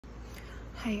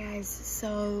Hi guys,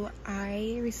 so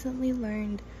I recently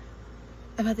learned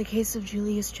about the case of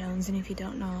Julius Jones, and if you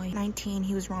don't know, 19,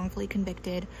 he was wrongfully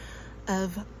convicted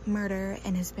of murder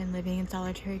and has been living in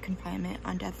solitary confinement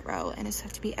on death row and is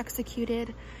set to be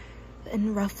executed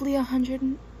in roughly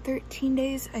 113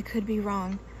 days. I could be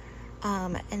wrong.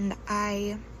 And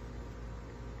I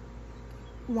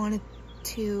wanted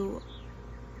to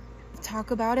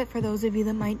talk about it for those of you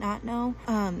that might not know,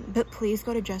 but please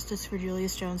go to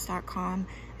justiceforjuliusjones.com.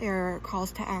 There are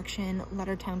calls to action,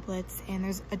 letter templates, and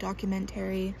there's a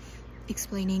documentary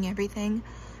explaining everything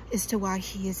as to why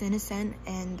he is innocent,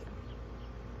 and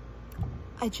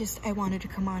I wanted to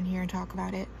come on here and talk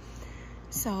about it.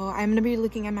 So I'm going to be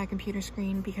looking at my computer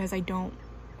screen because I don't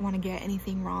want to get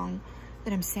anything wrong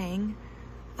that I'm saying.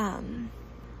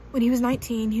 When he was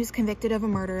 19, he was convicted of a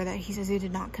murder that he says he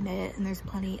did not commit, and there's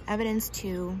plenty of evidence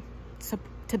to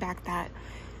back that.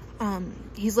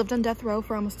 He's lived on death row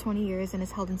for almost 20 years and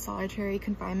is held in solitary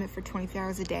confinement for 23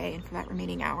 hours a day, and for that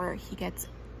remaining hour, he gets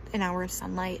an hour of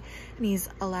sunlight, and he's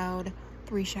allowed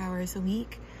 3 showers a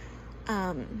week.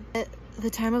 At the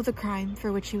time of the crime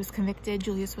for which he was convicted,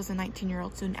 Julius was a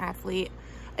 19-year-old student athlete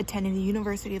attending the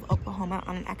University of Oklahoma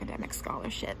on an academic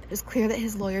scholarship. It was clear that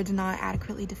his lawyer did not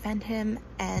adequately defend him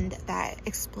and that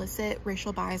explicit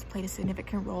racial bias played a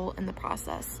significant role in the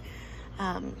process.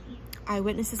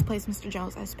 Eyewitnesses placed Mr.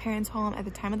 Jones at his parents' home at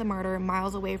the time of the murder,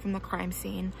 miles away from the crime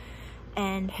scene,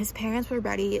 and his parents were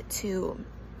ready to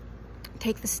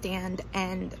take the stand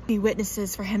and be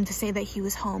witnesses for him to say that he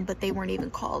was home, but they weren't even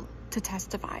called to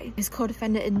testify. His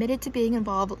co-defendant admitted to being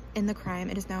involved in the crime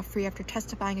and is now free after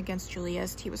testifying against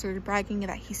Julius. He was heard bragging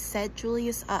that he set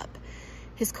Julius up.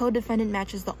 His co-defendant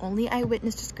matches the only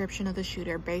eyewitness description of the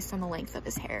shooter based on the length of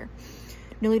his hair.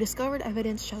 Newly discovered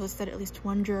evidence shows that at least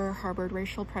one juror harbored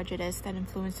racial prejudice that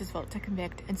influenced his vote to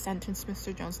convict and sentence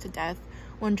Mr. Jones to death.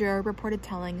 One juror reported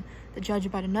telling the judge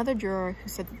about another juror who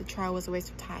said that the trial was a waste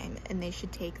of time and they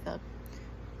should take the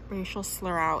racial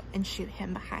slur out and shoot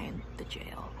him behind the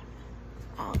jail.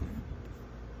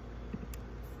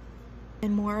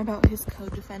 And more about his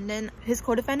co-defendant. His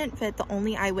co-defendant fit the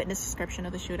only eyewitness description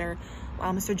of the shooter,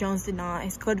 while Mr. Jones did not.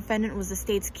 His co-defendant was the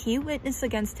state's key witness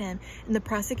against him, and the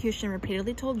prosecution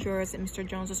repeatedly told jurors at Mr.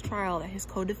 Jones's trial that his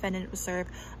co-defendant would serve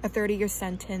a 30-year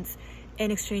sentence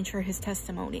in exchange for his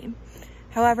testimony.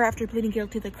 However, after pleading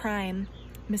guilty to the crime,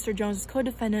 Mr. Jones's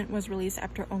co-defendant was released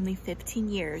after only 15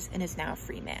 years and is now a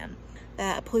free man.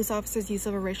 The police officer's use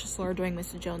of a racial slur during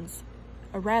Mr. Jones'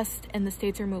 arrest and the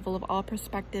state's removal of all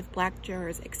prospective black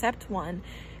jurors except one.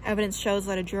 Evidence shows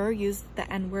that a juror used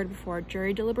the N-word before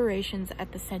jury deliberations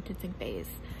at the sentencing phase.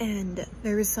 And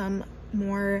there was some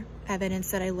more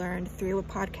evidence that I learned through a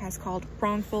podcast called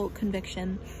Wrongful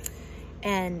Conviction.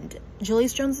 And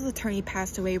Julius Jones' attorney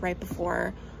passed away right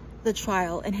before the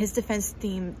trial, and his defense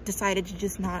team decided to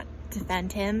just not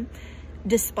defend him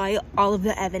despite all of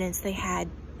the evidence they had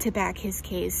to back his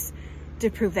case to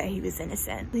prove that he was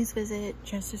innocent. Please visit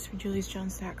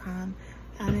justiceforjuliusjones.com.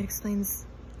 It explains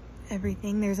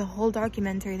everything. There's a whole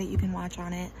documentary that you can watch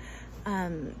on it.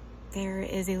 There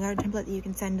is a letter template that you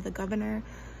can send to the governor,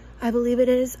 I believe it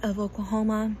is, of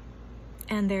Oklahoma.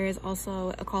 And there is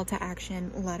also a call to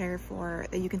action letter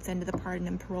that you can send to the Pardon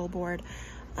and Parole Board.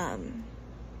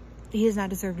 He does not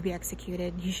deserve to be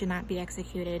executed. He should not be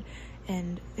executed.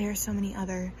 And there are so many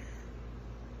other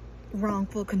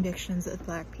wrongful convictions of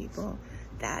black people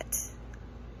that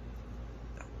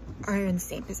are in the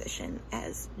same position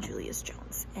as Julius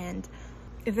Jones. And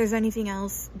if there's anything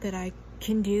else that I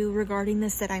can do regarding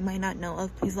this that I might not know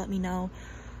of, please let me know.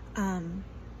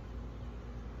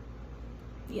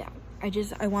 Yeah,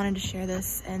 I wanted to share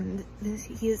this, and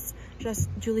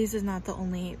Julius is not the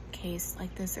only case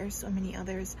like this. There are so many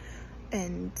others,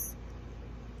 and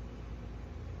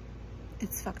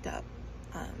it's fucked up.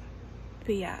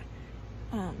 But yeah,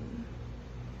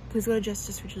 please go to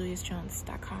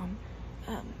justiceforjuliusjones.com,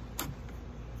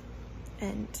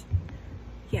 and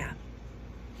yeah.